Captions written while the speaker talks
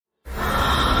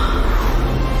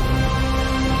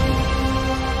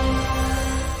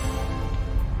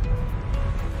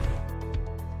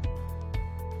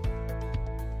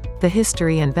The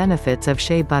history and benefits of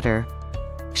shea butter.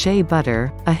 Shea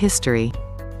butter, a history.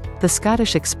 The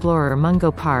Scottish explorer Mungo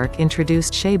Park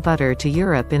introduced shea butter to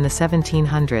Europe in the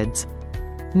 1700s.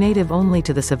 Native only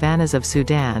to the savannahs of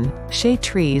Sudan, shea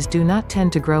trees do not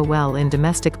tend to grow well in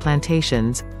domestic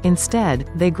plantations. Instead,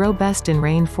 they grow best in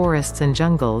rain forests and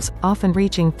jungles, often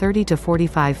reaching 30 to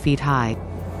 45 feet high.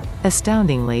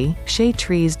 Astoundingly, shea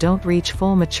trees don't reach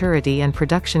full maturity and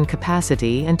production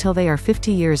capacity until they are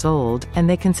 50 years old, and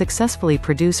they can successfully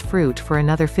produce fruit for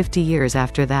another 50 years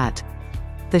after that.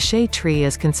 The shea tree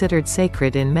is considered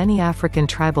sacred in many African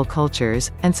tribal cultures,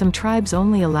 and some tribes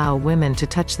only allow women to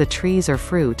touch the trees or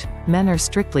fruit. Men are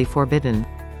strictly forbidden.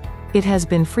 It has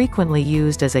been frequently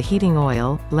used as a heating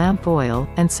oil, lamp oil,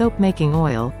 and soap-making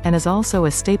oil, and is also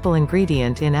a staple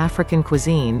ingredient in African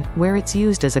cuisine, where it's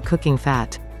used as a cooking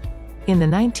fat. In the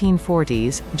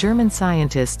 1940s, German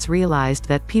scientists realized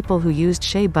that people who used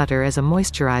shea butter as a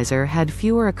moisturizer had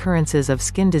fewer occurrences of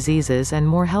skin diseases and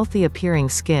more healthy-appearing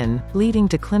skin, leading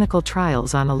to clinical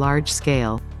trials on a large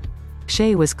scale.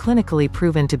 Shea was clinically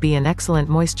proven to be an excellent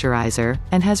moisturizer,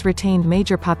 and has retained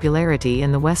major popularity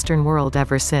in the Western world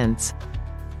ever since.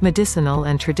 Medicinal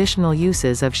and traditional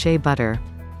uses of shea butter.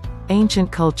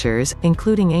 Ancient cultures,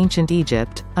 including ancient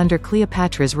Egypt, under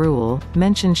Cleopatra's rule,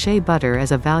 mention shea butter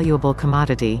as a valuable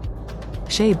commodity.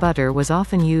 Shea butter was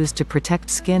often used to protect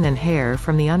skin and hair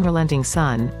from the unrelenting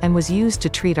sun, and was used to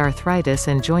treat arthritis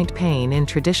and joint pain in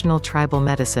traditional tribal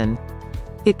medicine.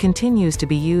 It continues to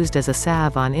be used as a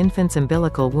salve on infants'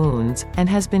 umbilical wounds, and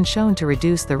has been shown to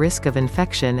reduce the risk of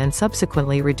infection and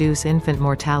subsequently reduce infant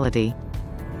mortality.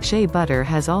 Shea butter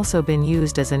has also been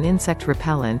used as an insect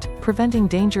repellent, preventing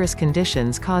dangerous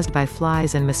conditions caused by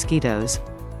flies and mosquitoes.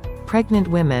 Pregnant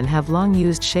women have long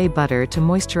used shea butter to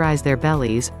moisturize their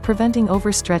bellies, preventing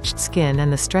overstretched skin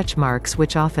and the stretch marks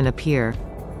which often appear.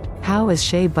 How is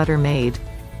shea butter made?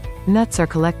 Nuts are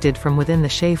collected from within the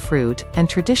shea fruit, and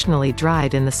traditionally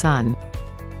dried in the sun.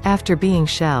 After being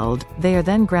shelled, they are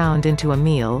then ground into a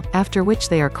meal, after which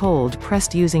they are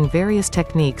cold-pressed using various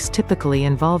techniques typically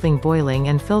involving boiling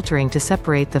and filtering to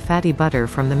separate the fatty butter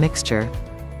from the mixture.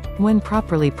 When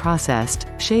properly processed,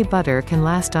 shea butter can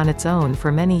last on its own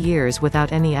for many years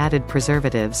without any added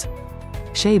preservatives.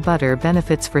 Shea butter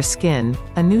benefits for skin,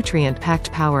 a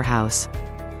nutrient-packed powerhouse.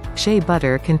 Shea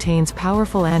butter contains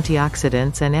powerful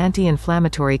antioxidants and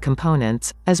anti-inflammatory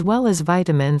components, as well as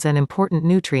vitamins and important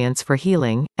nutrients for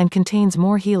healing, and contains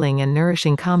more healing and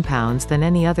nourishing compounds than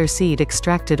any other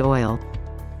seed-extracted oil.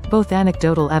 Both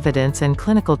anecdotal evidence and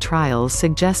clinical trials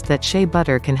suggest that shea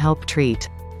butter can help treat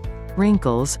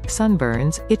wrinkles,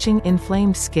 sunburns, itching,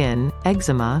 inflamed skin,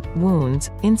 eczema,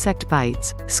 wounds, insect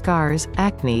bites, scars,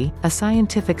 acne. A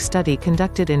scientific study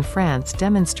conducted in France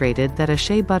demonstrated that a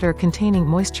shea butter containing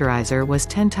moisturizer was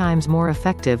 10 times more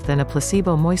effective than a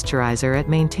placebo moisturizer at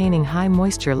maintaining high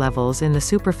moisture levels in the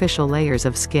superficial layers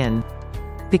of skin.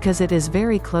 Because it is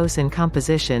very close in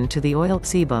composition to the oil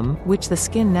sebum, which the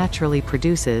skin naturally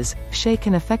produces, shea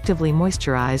can effectively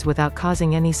moisturize without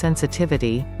causing any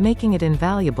sensitivity, making it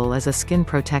invaluable as a skin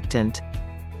protectant.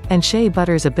 And shea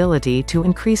butter's ability to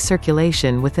increase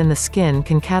circulation within the skin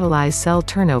can catalyze cell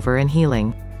turnover and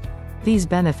healing. These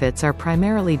benefits are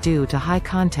primarily due to high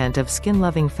content of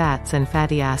skin-loving fats and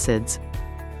fatty acids.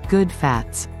 Good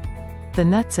fats. The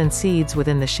nuts and seeds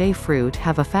within the shea fruit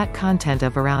have a fat content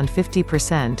of around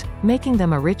 50%, making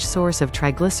them a rich source of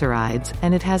triglycerides,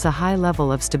 and it has a high level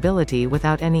of stability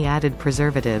without any added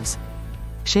preservatives.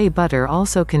 Shea butter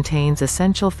also contains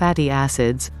essential fatty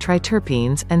acids,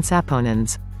 triterpenes, and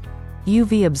saponins.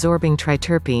 UV-absorbing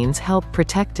triterpenes help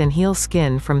protect and heal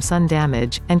skin from sun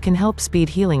damage, and can help speed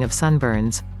healing of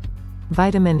sunburns.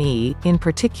 Vitamin E, in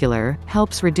particular,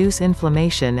 helps reduce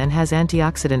inflammation and has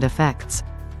antioxidant effects.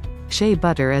 Shea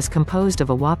butter is composed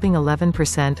of a whopping 11%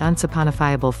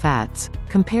 unsaponifiable fats,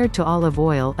 compared to olive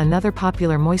oil, another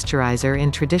popular moisturizer in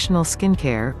traditional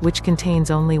skincare, which contains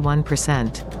only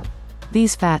 1%.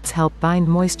 These fats help bind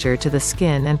moisture to the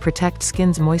skin and protect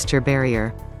skin's moisture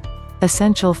barrier.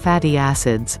 Essential fatty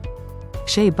acids.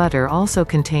 Shea butter also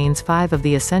contains 5 of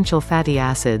the essential fatty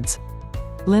acids: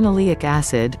 linoleic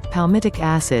acid, palmitic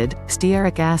acid,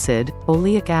 stearic acid,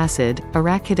 oleic acid,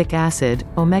 arachidic acid.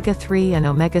 Omega-3 and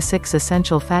omega-6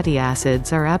 essential fatty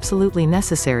acids are absolutely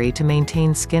necessary to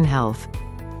maintain skin health.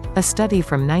 A study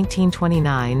from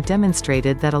 1929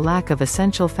 demonstrated that a lack of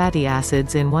essential fatty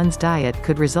acids in one's diet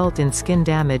could result in skin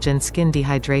damage and skin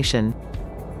dehydration.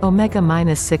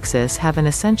 Omega-6s have an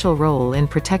essential role in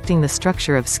protecting the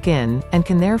structure of skin, and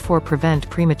can therefore prevent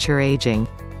premature aging.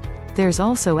 There's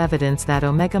also evidence that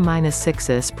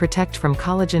omega-6s protect from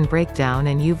collagen breakdown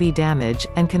and UV damage,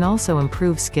 and can also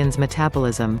improve skin's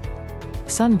metabolism.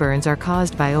 Sunburns are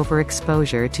caused by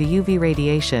overexposure to UV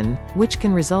radiation, which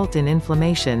can result in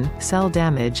inflammation, cell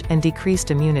damage, and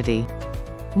decreased immunity.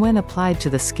 When applied to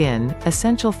the skin,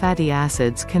 essential fatty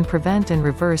acids can prevent and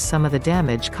reverse some of the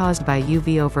damage caused by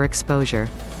UV overexposure.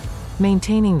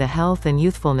 Maintaining the health and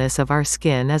youthfulness of our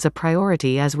skin is a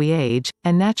priority as we age,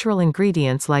 and natural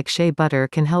ingredients like shea butter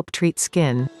can help treat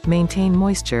skin, maintain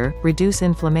moisture, reduce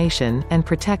inflammation, and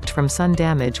protect from sun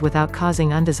damage without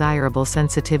causing undesirable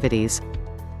sensitivities.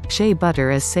 Shea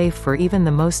butter is safe for even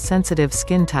the most sensitive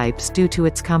skin types due to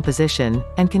its composition,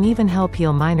 and can even help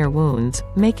heal minor wounds,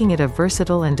 making it a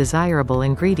versatile and desirable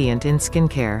ingredient in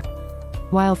skincare.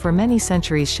 While for many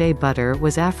centuries shea butter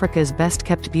was Africa's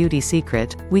best-kept beauty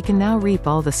secret, we can now reap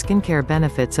all the skincare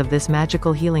benefits of this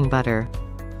magical healing butter.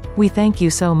 We thank you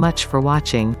so much for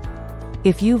watching.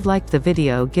 If you've liked the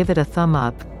video, give it a thumb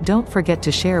up, don't forget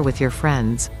to share with your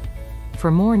friends.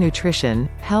 For more nutrition,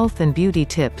 health and beauty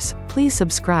tips, please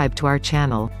subscribe to our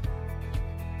channel.